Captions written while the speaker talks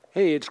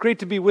Hey, it's great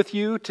to be with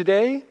you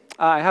today.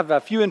 I have a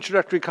few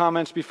introductory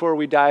comments before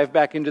we dive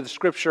back into the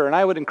scripture, and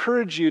I would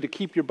encourage you to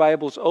keep your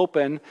Bibles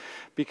open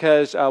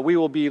because we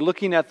will be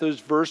looking at those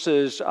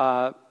verses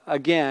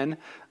again,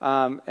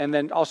 and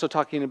then also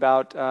talking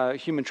about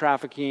human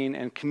trafficking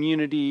and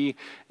community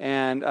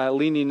and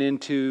leaning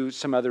into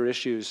some other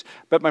issues.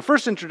 But my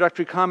first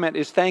introductory comment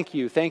is thank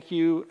you. Thank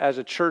you as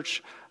a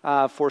church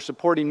for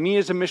supporting me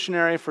as a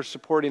missionary, for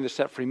supporting the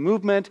Set Free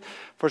movement,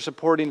 for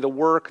supporting the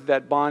work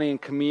that Bonnie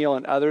and Camille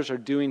and others are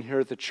doing here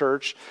at the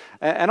church.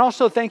 And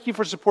also thank you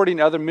for supporting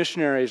other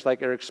missionaries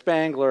like Eric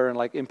Spangler and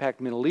like Impact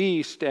Middle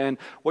East and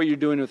what you're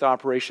doing with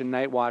Operation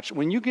Night Watch.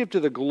 When you give to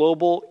the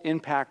Global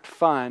Impact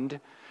Fund,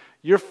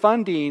 you're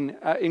funding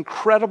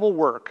incredible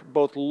work,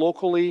 both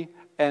locally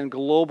and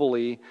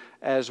globally,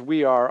 as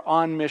we are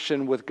on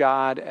mission with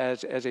God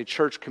as a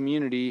church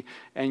community,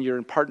 and you're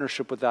in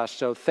partnership with us.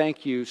 So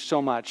thank you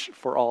so much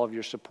for all of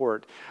your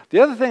support. The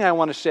other thing I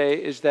want to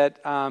say is that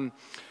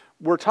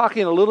we're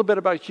talking a little bit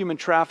about human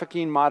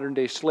trafficking, modern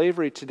day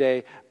slavery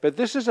today, but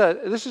this is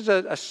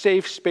a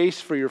safe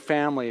space for your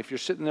family. If you're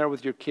sitting there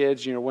with your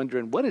kids and you're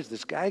wondering, what is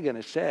this guy going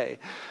to say?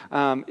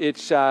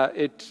 It's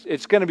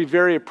going to be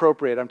very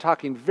appropriate. I'm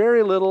talking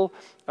very little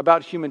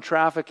about human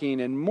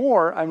trafficking and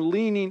more, I'm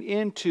leaning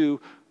into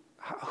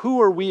who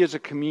are we as a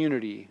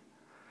community?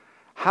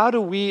 How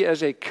do we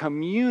as a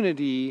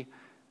community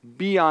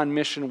be on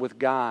mission with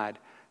God?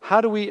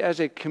 How do we as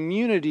a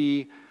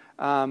community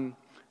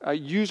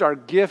use our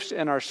gifts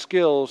and our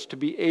skills to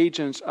be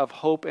agents of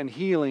hope and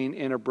healing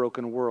in a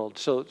broken world?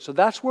 So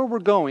that's where we're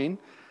going,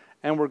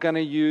 and we're going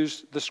to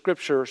use the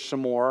scripture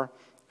some more,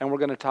 and we're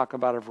going to talk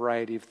about a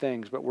variety of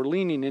things. But we're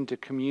leaning into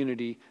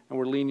community, and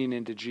we're leaning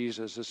into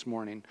Jesus this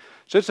morning.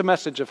 So it's a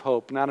message of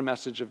hope, not a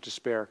message of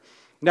despair.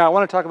 Now, I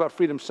want to talk about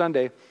Freedom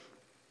Sunday.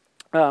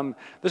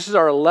 This is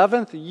our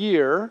 11th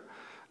year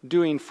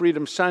doing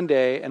Freedom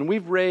Sunday, and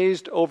we've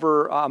raised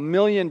over $1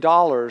 million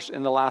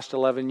in the last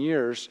 11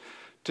 years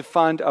to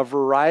fund a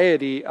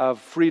variety of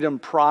freedom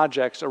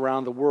projects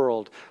around the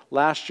world.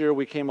 Last year,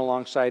 we came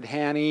alongside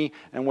Hanny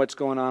and what's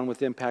going on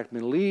with Impact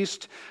Middle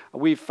East.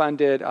 We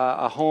funded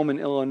a home in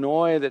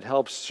Illinois that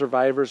helps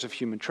survivors of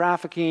human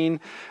trafficking.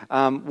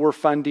 We're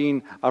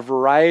funding a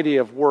variety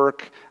of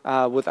work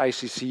with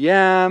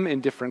ICCM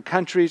in different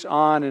countries,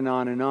 on and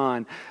on and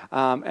on.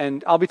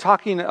 And I'll be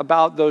talking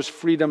about those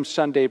Freedom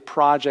Sunday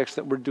projects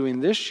that we're doing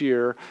this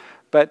year.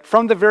 But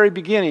from the very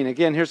beginning,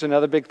 again, here's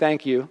another big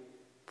thank you.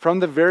 From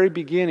the very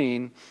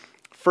beginning,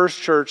 First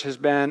Church has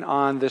been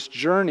on this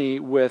journey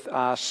with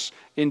us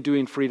in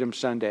doing Freedom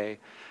Sunday.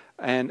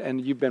 And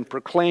you've been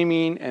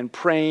proclaiming and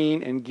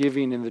praying and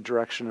giving in the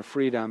direction of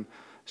freedom.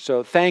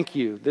 So thank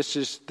you. This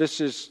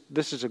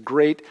is a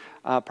great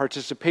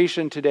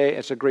participation today.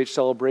 It's a great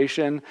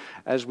celebration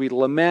as we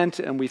lament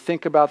and we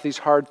think about these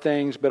hard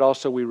things, but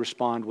also we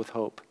respond with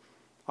hope.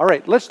 All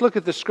right, let's look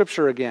at the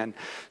scripture again.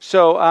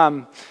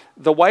 So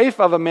the wife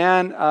of a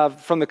man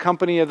from the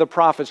company of the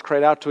prophets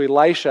cried out to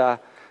Elisha,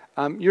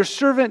 your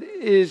servant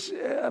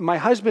my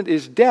husband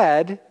is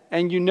dead,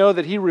 and you know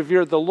that he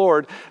revered the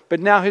Lord, but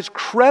now his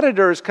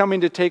creditor is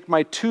coming to take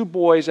my 2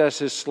 boys as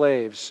his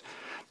slaves.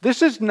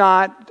 This is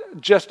not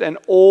just an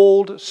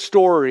old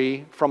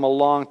story from a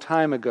long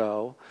time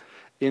ago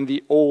in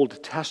the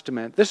Old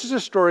Testament. This is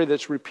a story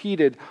that's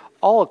repeated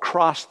all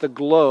across the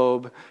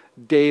globe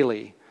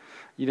daily.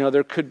 You know,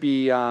 there could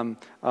be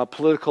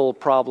political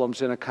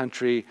problems in a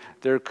country.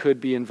 There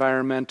could be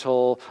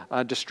environmental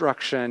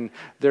destruction.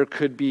 There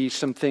could be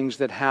some things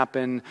that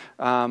happen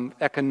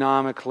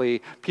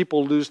economically.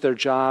 People lose their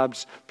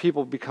jobs.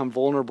 People become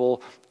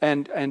vulnerable.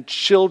 And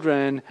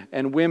children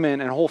and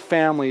women and whole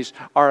families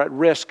are at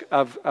risk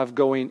of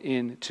going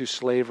into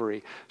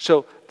slavery.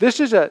 So this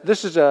is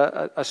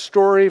a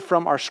story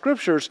from our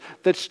scriptures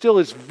that still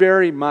is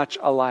very much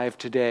alive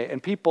today.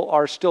 And people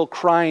are still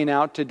crying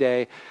out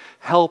today,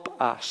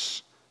 help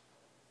us.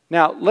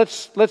 Now,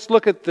 let's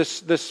look at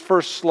this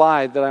first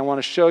slide that I want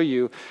to show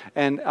you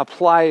and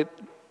apply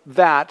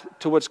that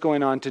to what's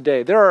going on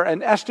today. There are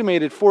an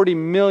estimated 40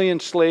 million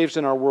slaves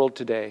in our world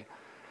today.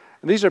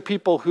 And these are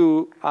people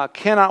who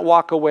cannot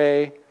walk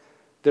away.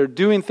 They're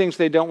doing things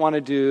they don't want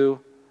to do.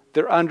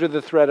 They're under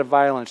the threat of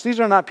violence. These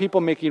are not people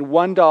making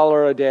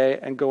 $1 a day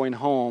and going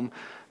home.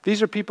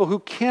 These are people who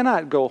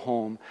cannot go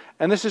home,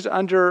 and this is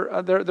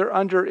they're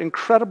under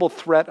incredible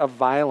threat of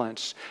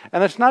violence.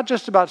 And it's not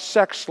just about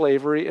sex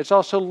slavery, it's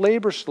also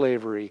labor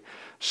slavery.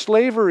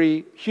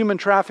 Slavery, human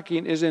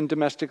trafficking, is in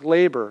domestic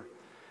labor.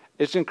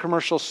 It's in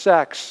commercial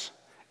sex.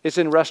 It's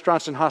in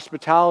restaurants and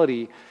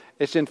hospitality.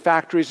 It's in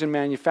factories and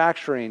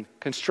manufacturing,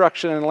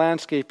 construction and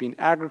landscaping,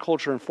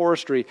 agriculture and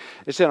forestry.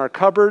 It's in our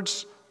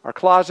cupboards, our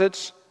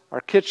closets,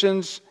 our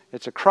kitchens.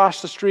 It's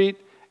across the street.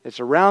 It's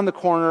around the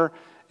corner.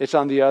 It's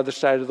on the other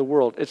side of the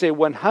world. It's a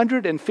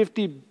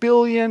 $150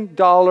 billion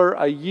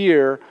a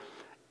year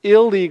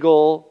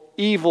illegal,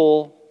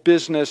 evil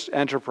business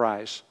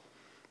enterprise.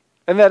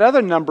 And that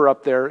other number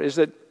up there is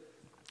that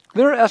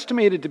there are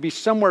estimated to be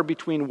somewhere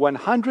between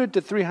 100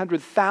 to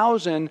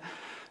 300,000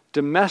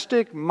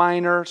 domestic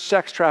minor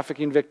sex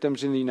trafficking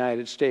victims in the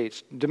United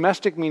States.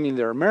 Domestic meaning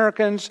they're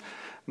Americans,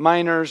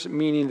 minors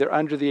meaning they're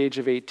under the age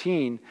of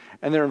 18,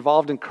 and they're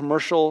involved in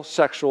commercial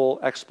sexual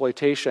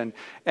exploitation.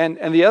 And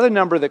the other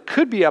number that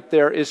could be up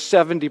there is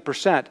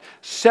 70%.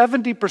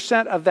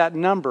 70% of that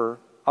number,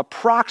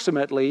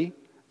 approximately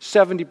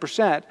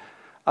 70%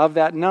 of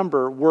that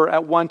number, were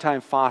at one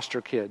time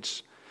foster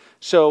kids.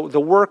 So the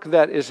work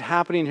that is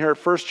happening here at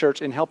First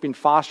Church in helping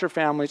foster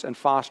families and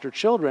foster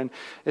children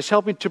is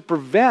helping to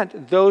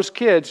prevent those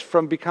kids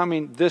from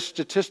becoming this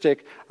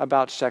statistic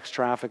about sex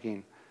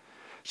trafficking.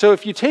 So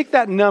if you take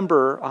that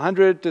number,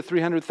 100 to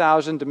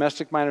 300,000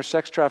 domestic minor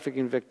sex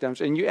trafficking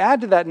victims, and you add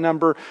to that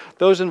number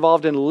those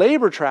involved in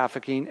labor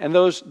trafficking and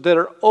those that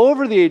are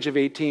over the age of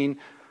 18,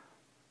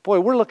 boy,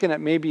 we're looking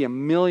at maybe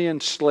 1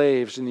 million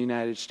slaves in the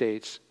United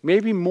States,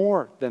 maybe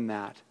more than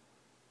that.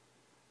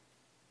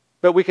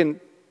 But we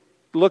can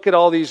look at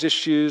all these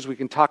issues, we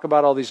can talk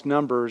about all these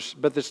numbers,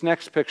 but this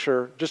next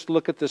picture, just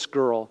look at this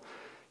girl.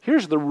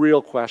 Here's the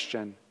real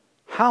question.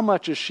 How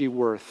much is she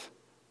worth?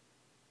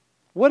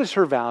 What is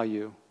her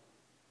value?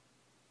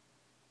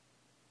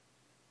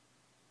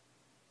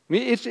 I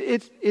mean,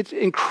 it's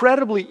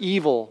incredibly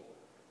evil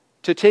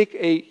to take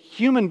a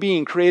human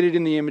being created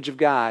in the image of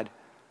God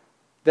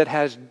that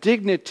has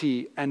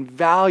dignity and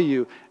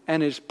value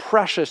and is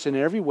precious in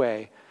every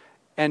way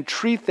and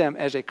treat them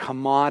as a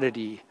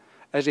commodity,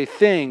 as a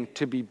thing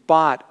to be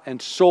bought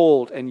and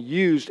sold and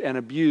used and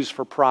abused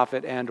for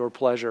profit and or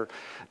pleasure.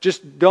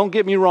 Just don't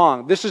get me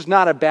wrong. This is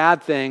not a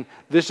bad thing.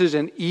 This is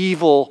an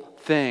evil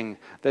thing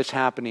that's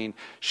happening.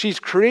 She's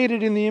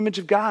created in the image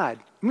of God.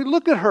 I mean,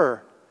 look at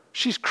her.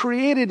 She's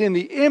created in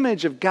the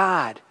image of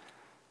God.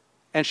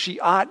 And she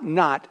ought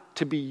not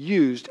to be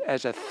used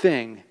as a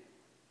thing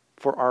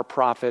for our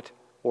profit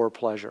or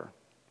pleasure.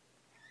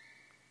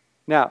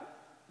 Now,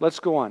 let's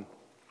go on.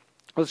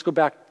 Let's go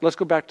back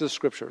to the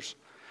scriptures.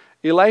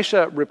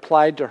 Elisha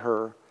replied to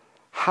her,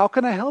 "How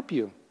can I help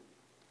you?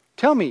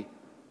 Tell me,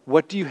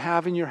 what do you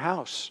have in your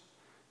house?"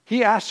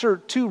 He asked her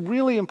two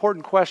really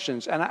important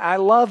questions, and I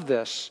love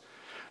this.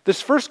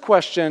 This first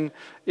question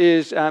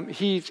is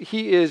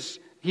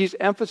he's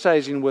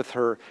emphasizing with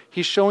her.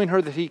 He's showing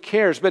her that he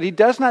cares, but he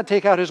does not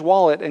take out his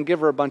wallet and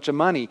give her a bunch of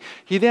money.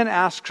 He then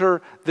asks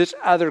her this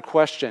other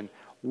question: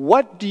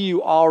 "What do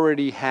you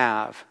already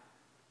have?"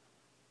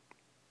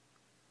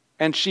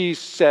 And she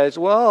says,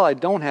 "Well, I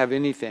don't have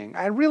anything.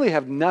 I really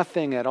have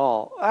nothing at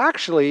all.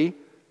 Actually,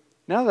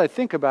 now that I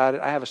think about it,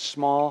 I have a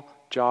small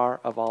jar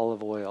of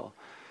olive oil."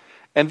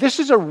 And this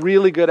is a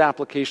really good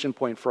application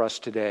point for us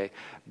today.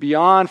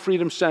 Beyond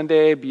Freedom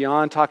Sunday,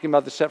 beyond talking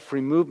about the Set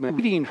Free movement,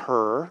 leading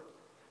her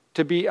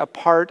to be a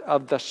part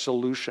of the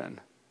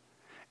solution.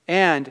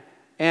 And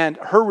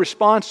her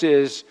response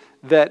is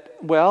that,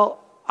 well,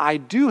 I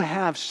do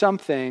have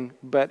something,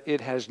 but it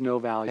has no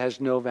value. It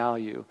has no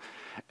value.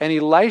 And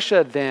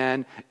Elisha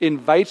then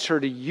invites her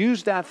to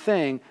use that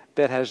thing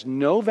that has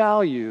no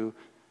value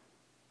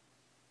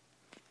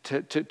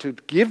to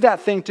give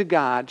that thing to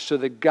God so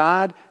that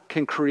God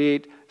can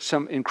create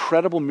some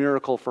incredible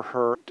miracle for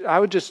her. I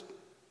would just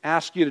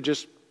ask you to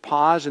just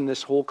pause in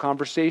this whole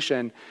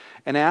conversation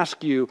and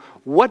ask you,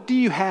 what do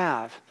you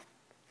have?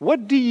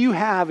 What do you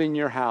have in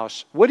your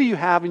house? What do you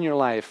have in your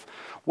life?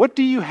 What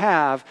do you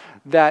have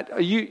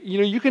that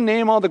you can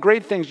name all the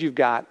great things you've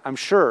got, I'm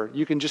sure.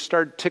 You can just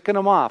start ticking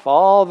them off,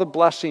 all the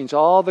blessings,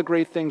 all the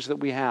great things that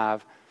we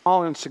have,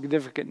 all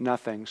insignificant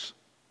nothings.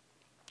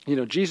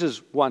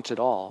 Jesus wants it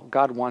all.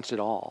 God wants it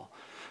all.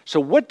 So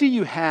what do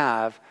you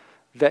have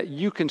that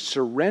you can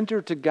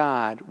surrender to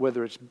God,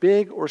 whether it's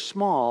big or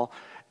small,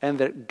 and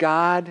that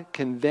God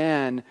can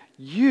then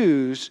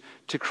use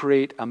to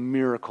create a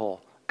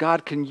miracle?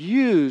 God can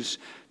use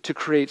to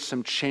create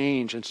some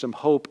change and some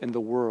hope in the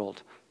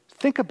world.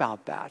 Think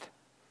about that.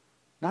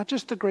 Not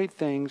just the great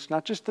things,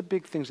 not just the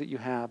big things that you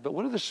have, but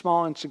what are the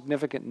small,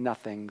 insignificant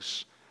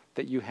nothings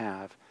that you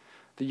have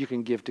that you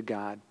can give to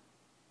God,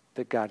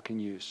 that God can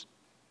use?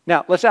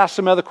 Now, let's ask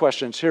some other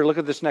questions. Here, look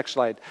at this next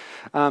slide.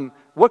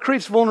 What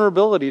creates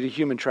vulnerability to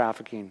human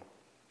trafficking?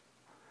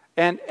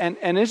 And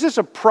is this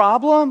a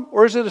problem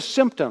or is it a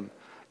symptom?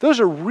 Those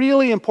are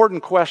really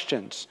important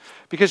questions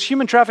because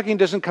human trafficking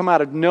doesn't come out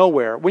of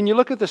nowhere. When you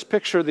look at this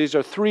picture, these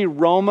are 3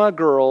 Roma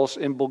girls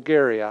in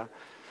Bulgaria.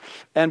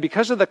 And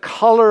because of the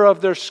color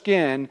of their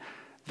skin,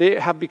 they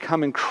have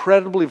become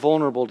incredibly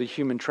vulnerable to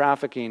human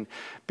trafficking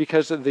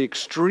because of the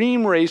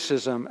extreme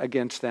racism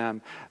against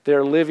them.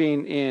 They're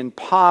living in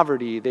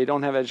poverty. They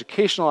don't have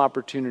educational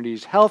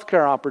opportunities,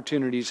 healthcare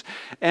opportunities.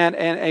 And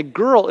a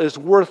girl is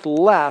worth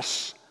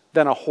less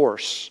than a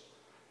horse.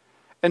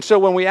 And so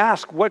when we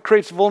ask what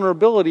creates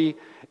vulnerability,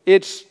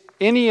 it's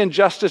any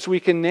injustice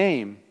we can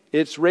name.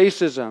 It's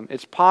racism,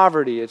 it's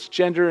poverty, it's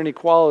gender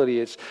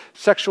inequality, it's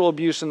sexual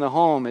abuse in the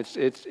home,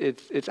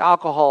 it's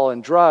alcohol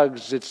and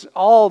drugs, it's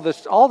all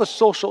the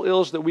social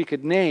ills that we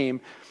could name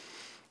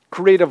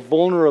create a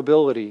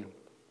vulnerability.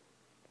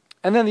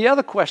 And then the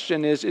other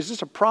question is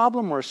this a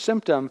problem or a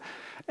symptom?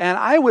 And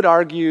I would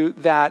argue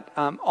that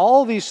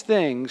all these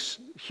things,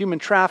 human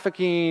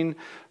trafficking,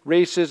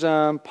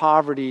 racism,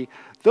 poverty,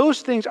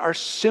 those things are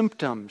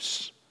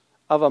symptoms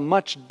of a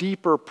much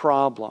deeper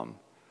problem.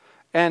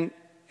 And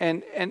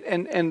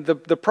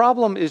the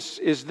problem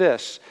is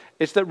this.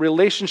 It's that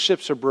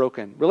relationships are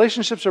broken.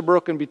 Relationships are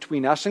broken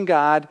between us and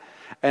God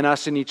and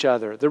us and each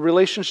other. The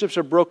relationships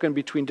are broken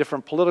between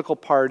different political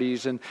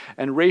parties and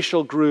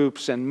racial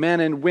groups and men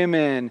and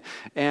women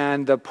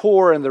and the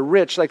poor and the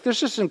rich. Like, there's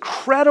this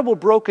incredible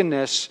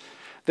brokenness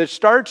that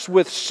starts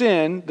with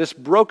sin, this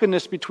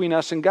brokenness between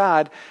us and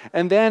God,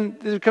 and then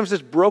there comes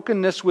this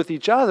brokenness with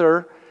each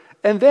other,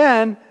 and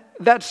then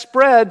that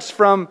spreads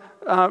from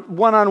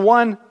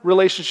one-on-one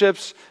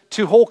relationships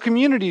to whole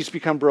communities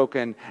become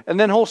broken, and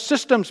then whole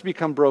systems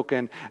become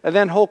broken, and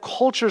then whole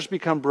cultures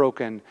become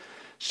broken.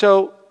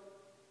 So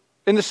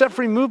in the Set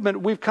Free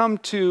movement, we've come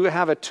to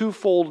have a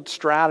twofold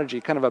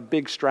strategy, kind of a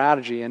big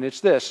strategy, and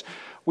it's this.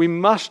 We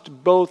must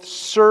both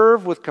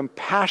serve with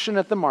compassion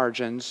at the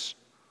margins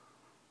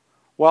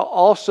while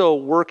also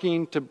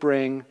working to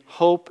bring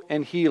hope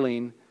and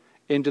healing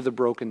into the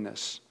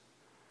brokenness.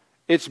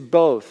 It's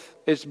both.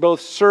 It's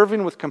both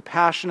serving with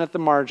compassion at the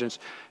margins,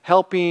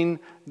 helping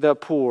the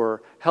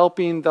poor,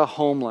 helping the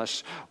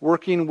homeless,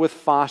 working with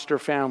foster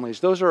families.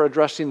 Those are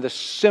addressing the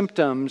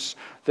symptoms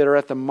that are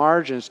at the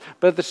margins.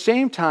 But at the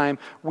same time,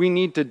 we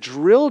need to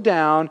drill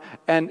down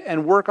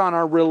and work on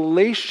our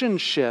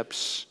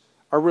relationships,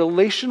 our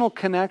relational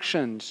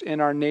connections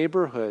in our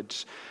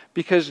neighborhoods,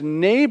 because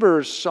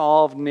neighbors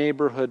solve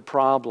neighborhood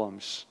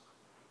problems.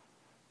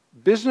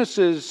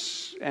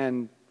 Businesses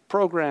and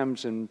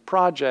programs and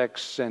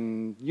projects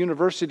and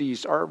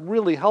universities are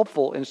really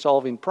helpful in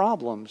solving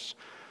problems,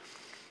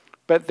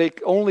 but they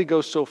only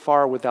go so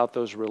far without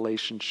those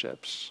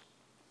relationships.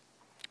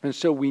 And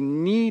so we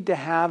need to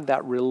have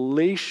that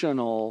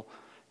relational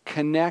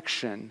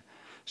connection.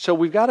 So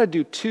we've got to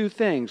do two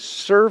things: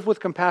 serve with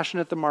compassion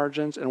at the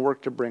margins and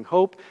work to bring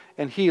hope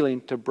and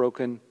healing to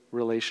broken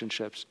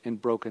relationships in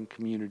broken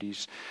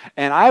communities.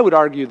 And I would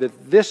argue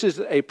that this is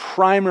a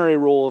primary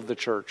role of the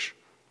church.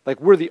 Like,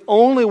 we're the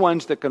only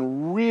ones that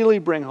can really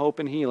bring hope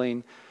and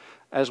healing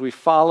as we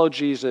follow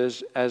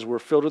Jesus, as we're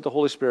filled with the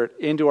Holy Spirit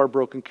into our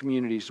broken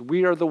communities.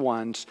 We are the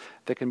ones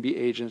that can be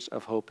agents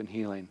of hope and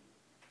healing.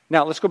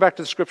 Now, let's go back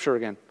to the scripture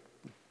again.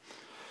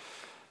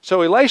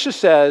 So Elisha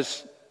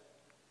says,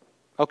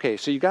 okay,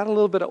 so you got a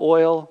little bit of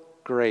oil,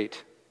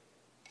 great.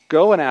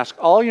 Go and ask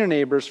all your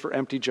neighbors for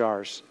empty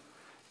jars.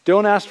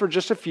 Don't ask for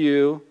just a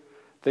few.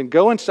 Then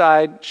go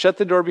inside, shut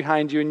the door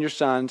behind you and your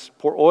sons,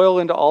 pour oil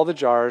into all the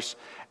jars,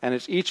 and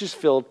as each is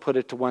filled, put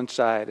it to one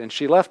side. And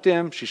she left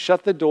him, she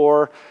shut the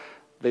door,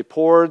 they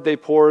poured,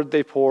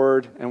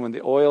 and when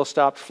the oil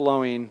stopped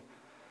flowing,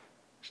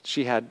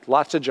 she had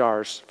lots of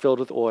jars filled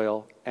with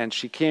oil, and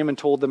she came and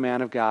told the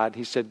man of God.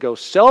 He said, go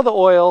sell the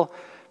oil,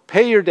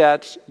 pay your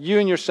debts, you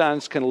and your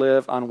sons can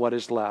live on what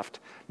is left.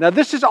 Now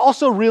this is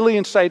also really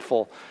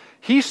insightful.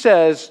 He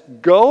says,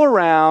 go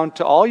around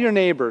to all your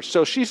neighbors.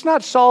 So she's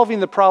not solving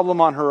the problem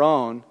on her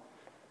own.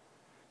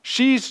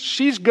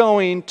 She's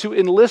going to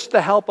enlist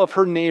the help of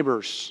her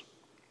neighbors.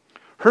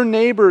 Her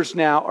neighbors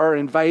now are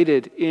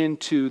invited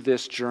into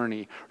this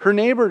journey. Her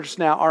neighbors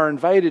now are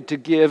invited to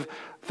give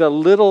the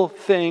little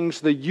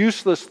things, the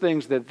useless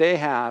things that they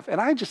have.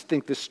 And I just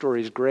think this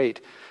story is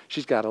great.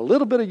 She's got a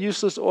little bit of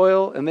useless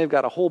oil, and they've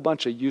got a whole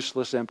bunch of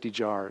useless empty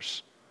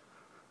jars.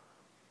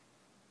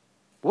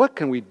 What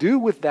can we do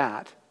with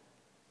that?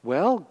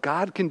 Well,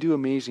 God can do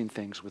amazing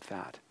things with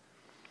that.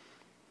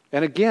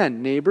 And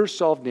again, neighbors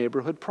solve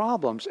neighborhood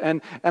problems.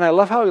 And I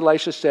love how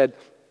Elisha said,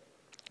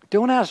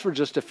 don't ask for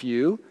just a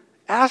few.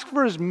 Ask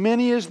for as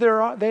many as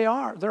there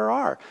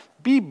are.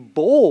 Be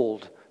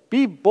bold.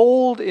 Be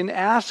bold in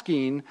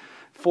asking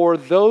for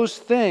those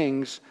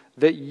things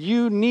that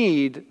you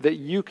need, that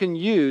you can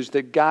use,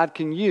 that God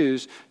can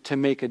use to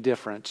make a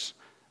difference.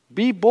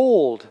 Be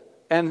bold.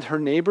 And her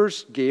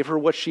neighbors gave her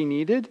what she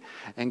needed,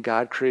 and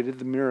God created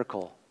the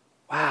miracle.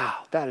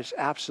 Wow, that is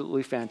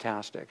absolutely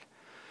fantastic.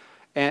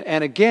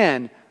 And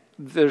again,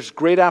 there's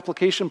great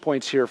application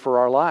points here for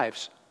our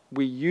lives.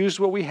 We use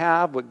what we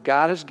have, what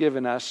God has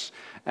given us,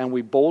 and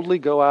we boldly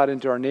go out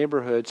into our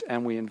neighborhoods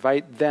and we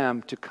invite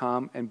them to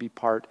come and be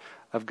part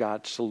of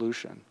God's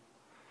solution.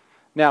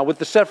 Now, with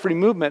the Set Free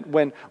movement,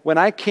 when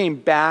I came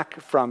back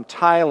from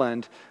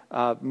Thailand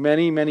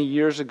many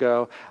years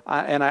ago,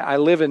 and I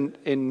live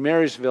in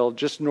Marysville,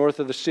 just north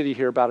of the city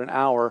here, about an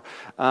hour,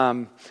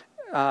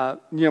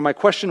 my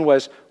question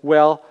was,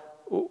 well,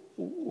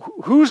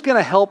 who's going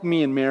to help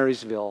me in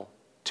Marysville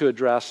to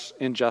address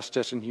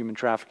injustice and human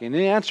trafficking? And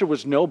the answer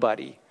was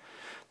nobody.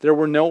 There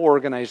were no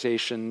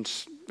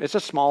organizations. It's a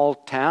small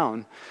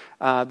town.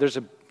 There's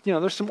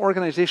some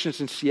organizations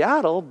in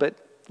Seattle, but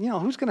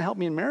who's going to help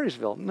me in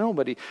Marysville?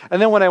 Nobody.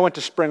 And then when I went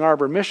to Spring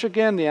Arbor,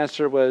 Michigan, the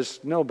answer was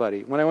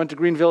nobody. When I went to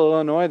Greenville,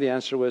 Illinois, the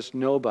answer was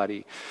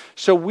nobody.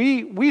 So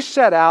we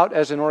set out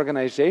as an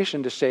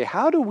organization to say,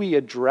 how do we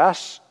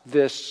address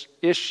this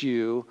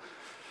issue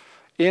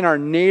in our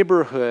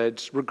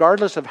neighborhoods,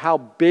 regardless of how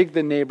big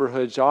the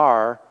neighborhoods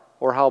are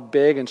or how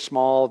big and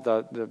small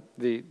the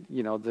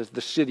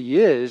city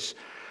is,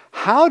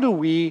 how do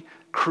we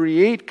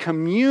create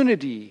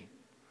community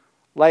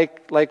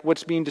like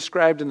what's being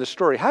described in the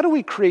story? How do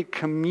we create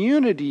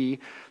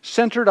community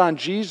centered on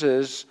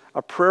Jesus,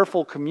 a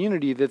prayerful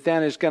community that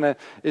then is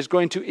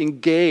going to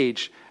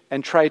engage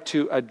and try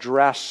to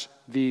address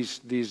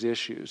these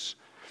issues?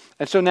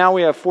 And so now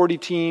we have 40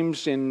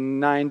 teams in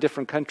 9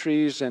 different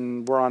countries,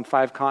 and we're on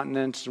 5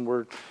 continents, and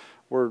we're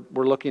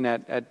looking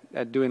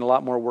at doing a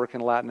lot more work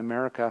in Latin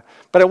America.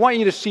 But I want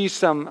you to see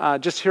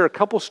just hear a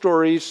couple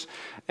stories,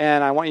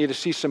 and I want you to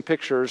see some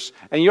pictures.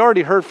 And you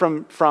already heard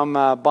from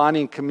Bonnie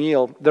and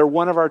Camille. They're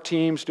one of our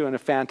teams doing a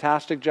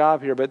fantastic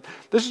job here. But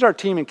this is our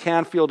team in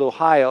Canfield,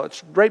 Ohio.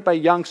 It's right by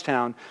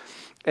Youngstown.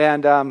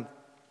 And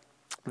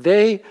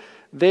they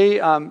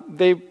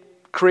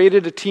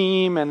created a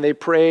team, and they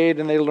prayed,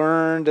 and they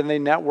learned, and they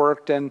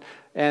networked, and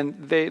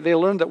they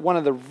learned that one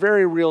of the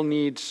very real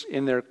needs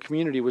in their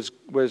community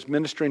was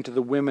ministering to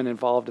the women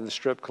involved in the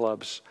strip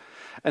clubs.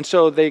 And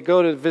so they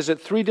go to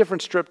visit 3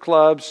 different strip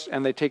clubs,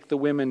 and they take the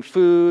women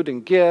food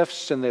and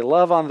gifts, and they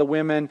love on the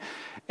women.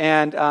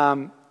 And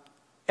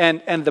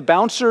the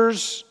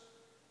bouncers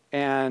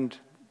and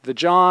the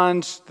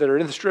Johns that are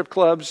in the strip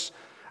clubs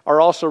are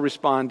also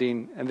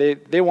responding, and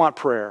they want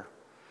prayer.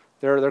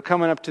 They're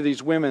coming up to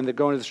these women that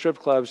go into the strip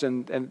clubs,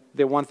 and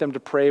they want them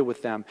to pray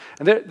with them.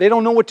 And they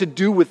don't know what to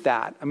do with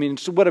that. I mean,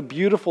 so what a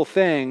beautiful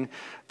thing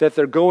that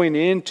they're going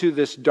into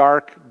this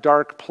dark,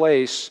 dark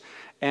place,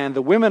 and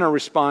the women are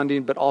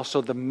responding, but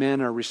also the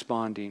men are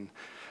responding.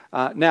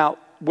 Now,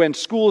 when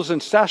school's in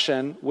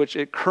session, which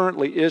it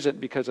currently isn't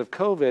because of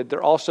COVID,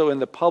 they're also in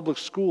the public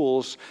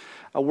schools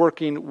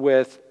working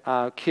with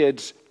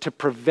kids to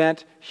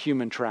prevent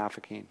human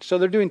trafficking. So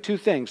they're doing 2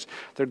 things.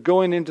 They're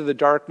going into the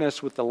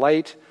darkness with the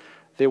light.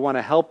 They want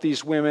to help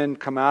these women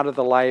come out of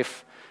the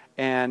life,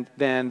 and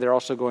then they're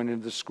also going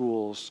into the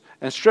schools.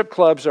 And strip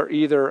clubs are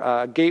either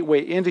a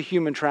gateway into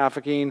human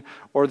trafficking,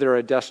 or they're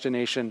a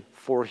destination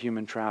for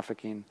human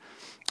trafficking.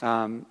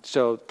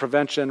 So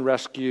prevention,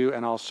 rescue,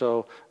 and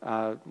also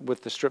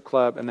with the strip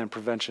club, and then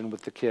prevention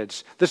with the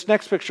kids. This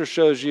next picture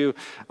shows you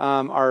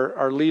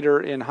our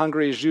leader in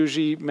Hungary,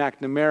 Zsuzsi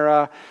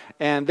McNamara,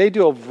 and they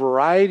do a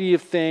variety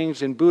of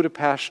things in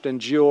Budapest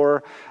and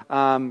Győr.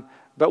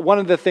 But one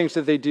of the things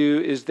that they do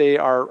is they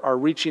are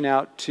reaching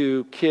out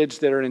to kids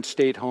that are in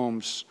state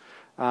homes,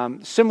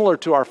 similar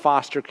to our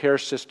foster care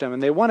system.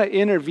 And they want to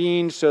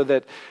intervene so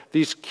that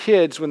these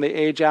kids, when they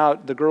age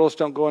out, the girls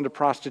don't go into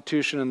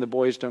prostitution and the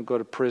boys don't go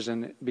to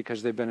prison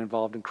because they've been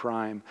involved in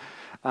crime.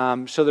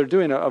 So they're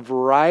doing a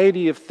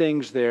variety of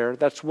things there.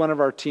 That's one of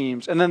our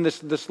teams. And then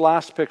this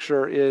last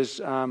picture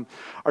is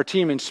our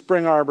team in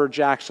Spring Arbor,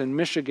 Jackson,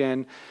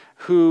 Michigan,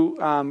 who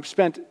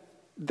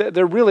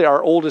they're really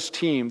our oldest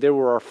team. They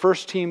were our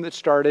first team that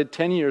started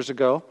 10 years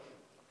ago.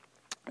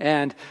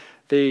 And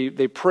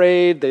they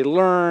prayed, they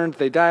learned,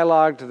 they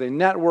dialogued, they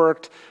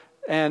networked,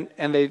 and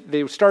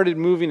they started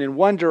moving in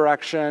one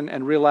direction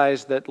and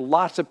realized that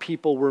lots of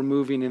people were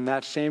moving in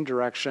that same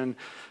direction.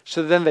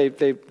 So then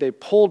they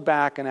pulled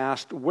back and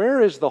asked, where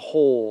is the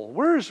hole?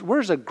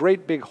 Where's a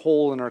great big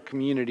hole in our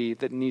community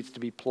that needs to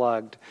be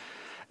plugged?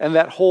 And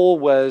that hole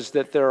was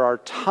that there are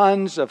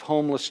tons of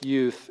homeless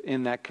youth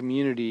in that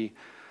community.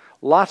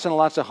 Lots and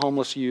lots of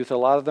homeless youth. A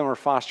lot of them are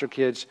foster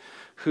kids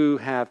who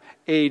have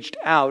aged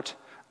out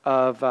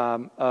of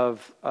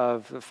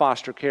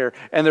foster care,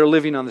 and they're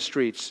living on the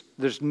streets.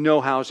 There's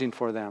no housing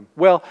for them.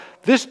 Well,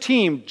 this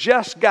team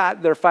just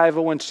got their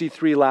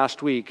 501c3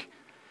 last week,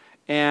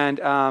 and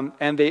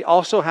they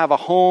also have a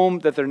home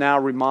that they're now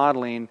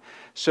remodeling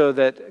so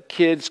that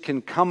kids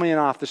can come in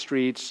off the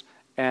streets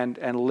and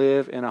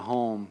live in a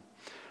home.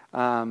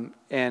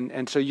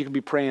 And so you can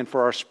be praying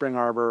for our Spring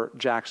Arbor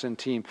Jackson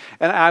team.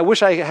 And I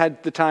wish I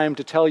had the time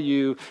to tell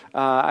you,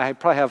 I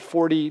probably have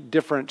 40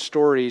 different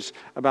stories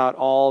about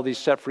all these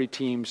set-free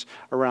teams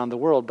around the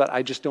world, but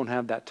I just don't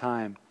have that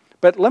time.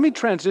 But let me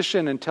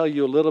transition and tell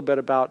you a little bit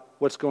about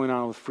what's going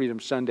on with Freedom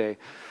Sunday.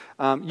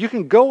 You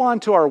can go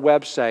onto our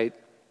website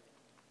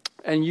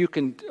and you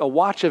can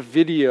watch a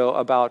video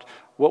about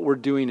what we're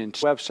doing in the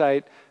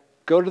website.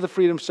 Go to the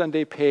Freedom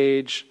Sunday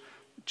page.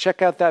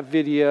 Check out that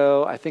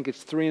video. I think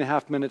it's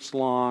 3.5 minutes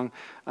long.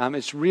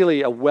 It's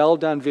really a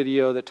well-done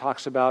video that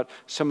talks about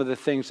some of the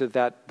things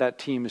that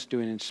team is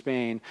doing in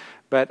Spain.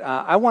 But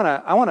I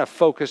want to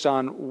focus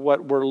on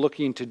what we're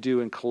looking to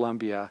do in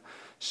Colombia.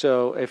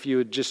 So if you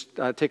would just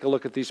take a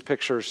look at these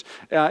pictures.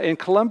 In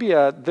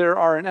Colombia, there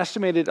are an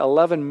estimated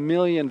 11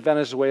 million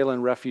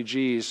Venezuelan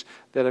refugees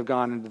that have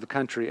gone into the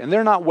country, and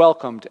they're not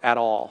welcomed at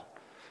all.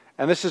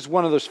 And this is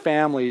one of those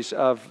families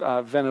of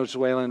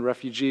Venezuelan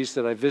refugees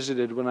that I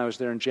visited when I was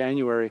there in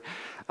January.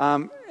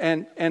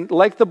 And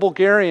like the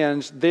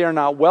Bulgarians, they are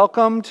not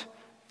welcomed,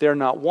 they're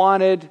not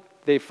wanted,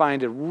 they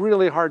find a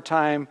really hard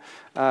time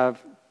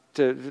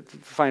to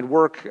find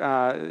work.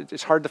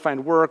 It's hard to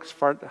find work, it's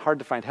hard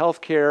to find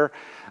health care,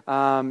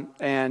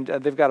 and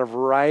they've got a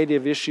variety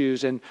of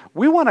issues. And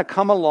we want to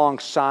come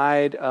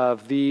alongside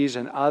of these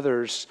and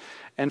others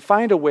and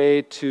find a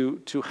way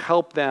to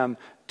help them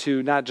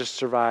to not just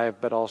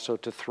survive, but also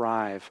to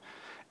thrive.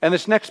 And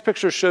this next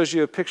picture shows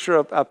you a picture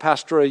of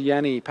Pastora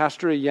Yenny.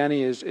 Pastora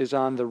Yenny is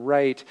on the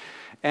right,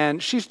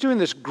 and she's doing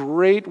this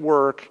great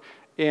work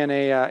in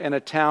a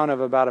town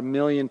of about 1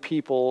 million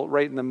people,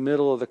 right in the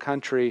middle of the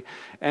country,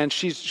 and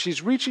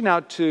she's reaching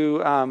out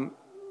to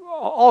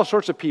all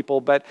sorts of people,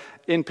 but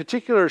in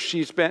particular,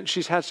 she's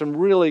had some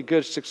really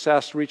good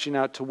success reaching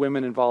out to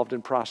women involved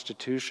in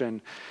prostitution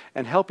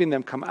and helping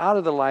them come out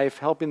of the life,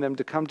 helping them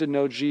to come to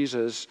know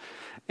Jesus.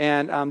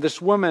 And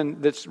this woman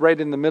that's right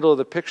in the middle of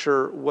the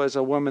picture was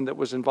a woman that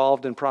was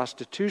involved in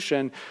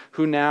prostitution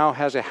who now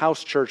has a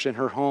house church in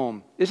her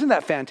home. Isn't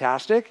that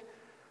fantastic?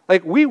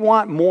 Like, we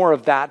want more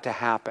of that to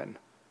happen.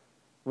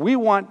 We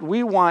want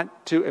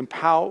to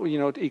empower,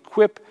 to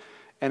equip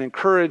and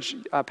encourage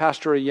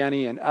Pastor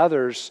Yenny and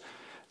others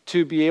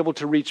to be able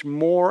to reach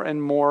more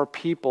and more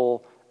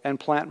people and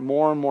plant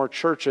more and more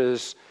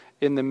churches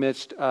in the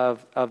midst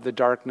of the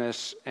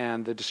darkness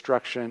and the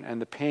destruction and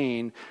the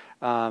pain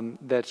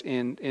that's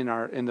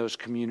in those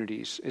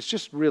communities. It's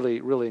just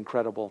really, really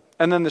incredible.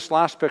 And then this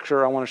last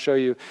picture I want to show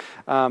you,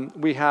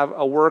 we have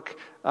a work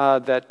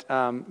that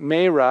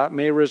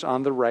Mayra's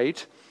on the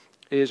right,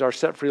 is our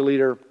Set Free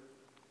leader,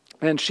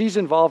 and she's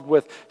involved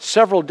with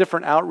several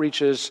different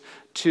outreaches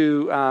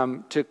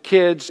to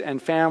kids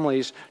and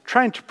families,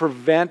 trying to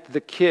prevent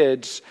the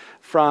kids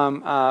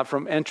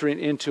from entering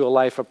into a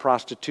life of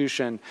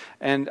prostitution.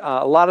 And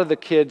a lot of the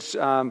kids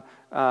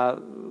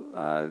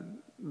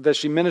that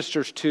she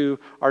ministers to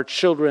are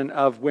children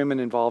of women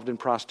involved in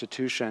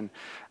prostitution.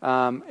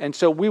 And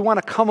so we want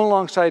to come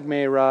alongside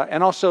Mayra,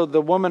 and also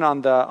the woman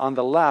on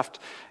the left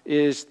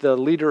is the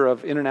leader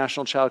of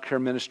International Child Care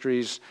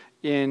Ministries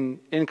in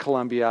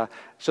Colombia.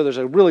 So there's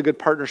a really good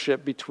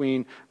partnership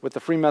between what the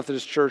Free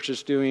Methodist Church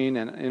is doing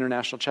and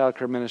International Child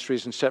Care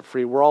Ministries and Set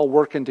Free. We're all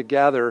working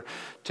together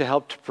to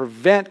help to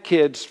prevent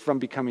kids from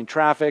becoming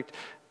trafficked,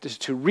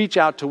 to reach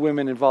out to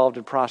women involved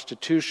in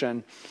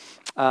prostitution.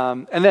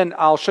 And then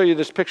I'll show you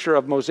this picture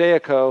of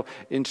Mosaico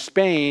in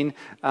Spain.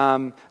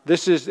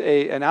 This is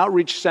an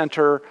outreach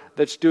center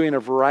that's doing a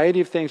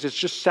variety of things. It's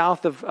just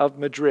south of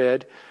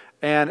Madrid,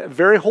 and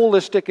very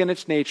holistic in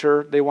its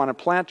nature. They want to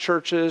plant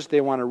churches.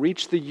 They want to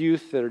reach the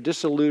youth that are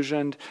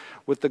disillusioned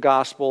with the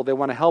gospel. They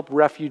want to help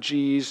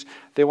refugees.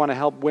 They want to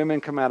help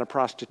women come out of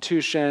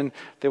prostitution.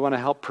 They want to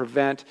help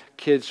prevent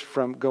kids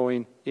from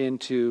going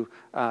into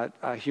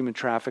human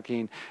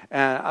trafficking.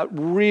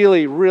 And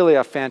really, really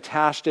a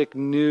fantastic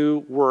new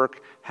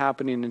work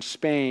happening in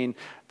Spain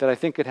that I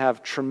think could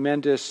have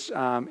tremendous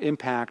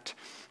impact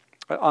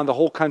on the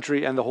whole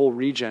country and the whole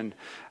region.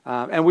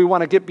 And we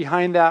want to get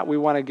behind that. We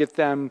want to get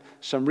them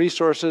some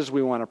resources.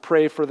 We want to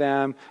pray for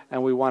them,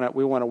 and we want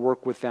to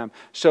work with them.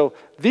 So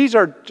these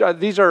are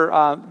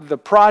the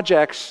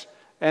projects.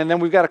 And then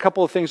we've got a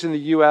couple of things in the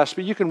U.S.,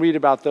 but you can read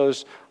about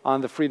those on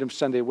the Freedom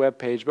Sunday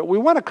webpage. But we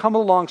want to come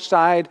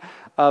alongside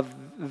of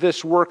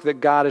this work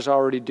that God is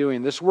already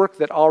doing, this work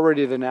that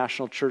already the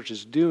National Church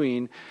is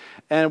doing,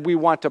 and we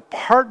want to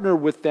partner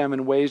with them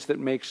in ways that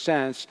make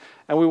sense,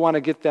 and we want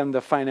to get them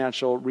the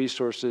financial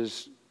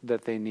resources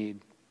that they need.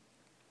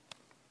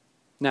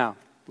 Now,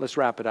 let's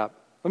wrap it up.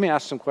 Let me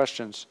ask some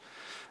questions,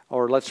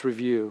 or let's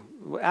review.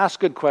 Ask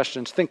good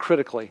questions. Think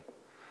critically.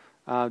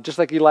 Just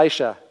like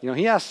Elisha,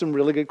 he asked some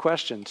really good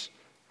questions.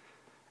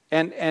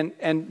 And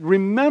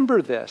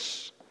remember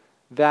this,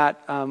 that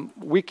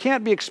we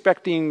can't be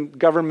expecting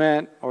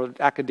government or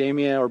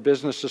academia or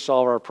business to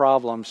solve our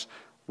problems.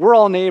 We're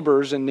all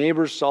neighbors, and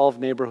neighbors solve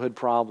neighborhood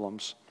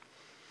problems.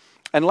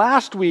 And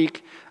last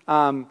week,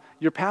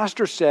 your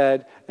pastor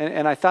said,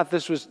 and I thought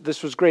this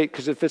was great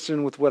because it fits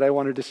in with what I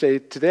wanted to say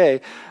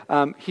today.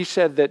 He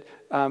said that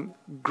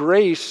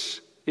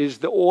grace is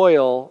the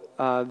oil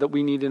that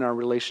we need in our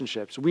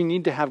relationships. We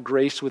need to have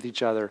grace with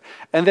each other.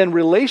 And then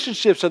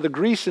relationships are the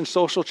grease in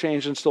social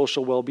change and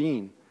social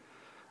well-being.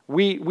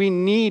 We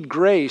need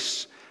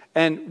grace.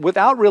 And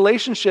without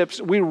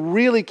relationships, we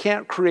really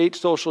can't create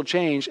social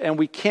change, and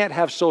we can't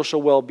have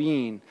social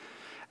well-being.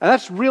 And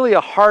that's really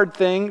a hard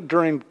thing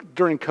during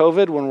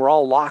COVID when we're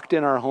all locked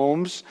in our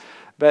homes.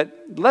 But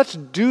let's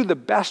do the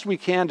best we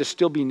can to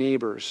still be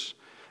neighbors.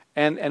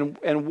 And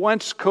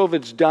once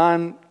COVID's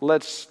done,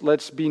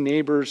 let's be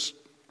neighbors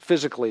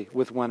physically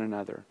with one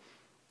another.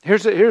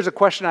 Here's a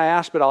question I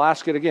asked, but I'll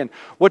ask it again.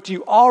 What do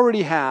you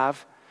already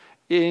have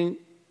in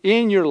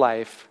your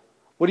life?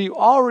 What do you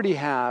already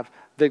have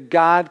that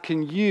God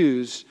can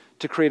use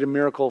to create a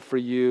miracle for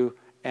you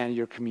and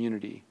your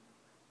community?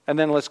 And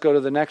then let's go to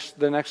the next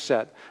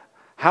set.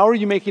 How are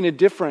you making a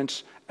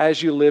difference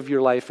as you live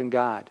your life in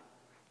God?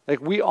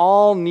 Like, we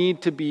all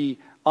need to be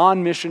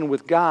on mission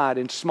with God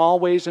in small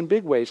ways and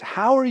big ways.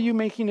 How are you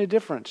making a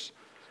difference?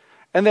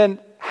 And then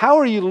how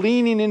are you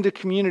leaning into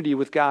community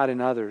with God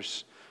and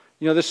others?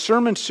 The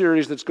sermon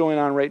series that's going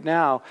on right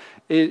now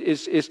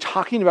is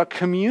talking about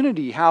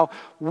community, how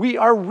we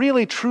are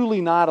really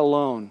truly not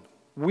alone.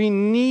 We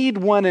need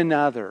one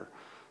another.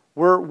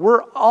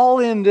 We're all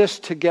in this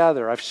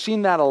together. I've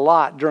seen that a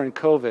lot during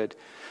COVID.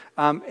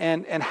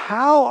 And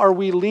how are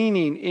we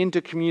leaning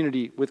into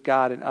community with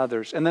God and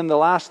others? And then the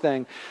last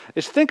thing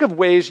is think of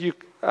ways you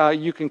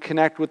can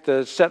connect with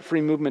the Set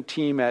Free Movement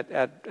team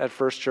at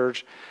First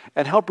Church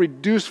and help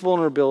reduce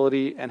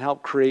vulnerability and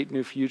help create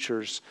new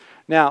futures.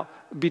 Now,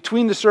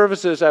 between the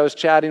services, I was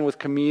chatting with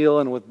Camille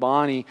and with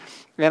Bonnie,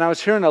 and I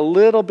was hearing a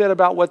little bit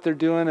about what they're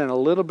doing and a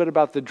little bit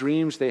about the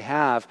dreams they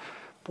have.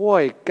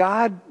 Boy,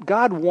 God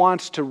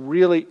wants to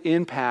really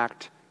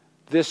impact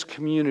this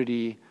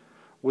community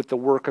with the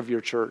work of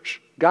your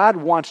church. God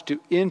wants to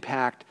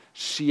impact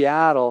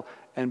Seattle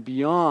and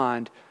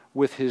beyond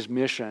with his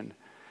mission.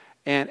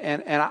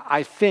 And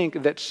I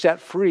think that Set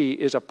Free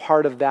is a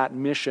part of that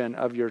mission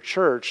of your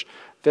church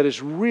that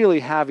is really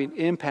having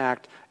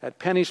impact at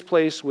Penny's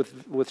Place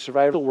with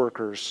survival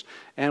workers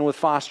and with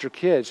foster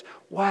kids.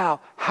 Wow,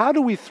 how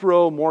do we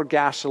throw more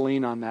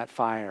gasoline on that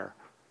fire?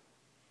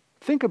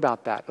 Think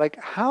about that. Like,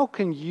 how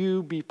can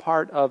you be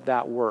part of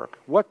that work?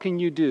 What can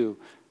you do?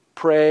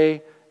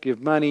 Pray,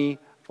 give money,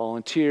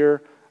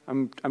 volunteer.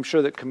 I'm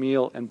sure that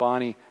Camille and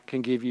Bonnie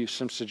can give you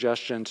some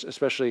suggestions,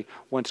 especially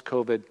once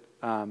COVID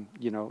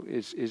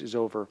is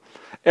over.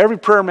 Every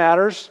prayer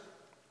matters,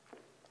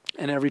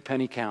 and every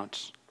penny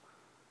counts.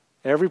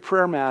 Every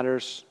prayer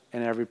matters,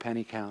 and every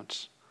penny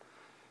counts.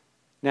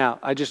 Now,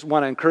 I just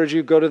want to encourage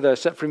you, go to the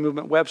Set Free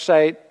Movement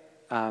website,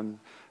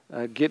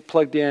 get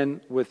plugged in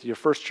with your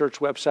First Church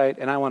website,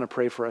 and I want to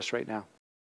pray for us right now.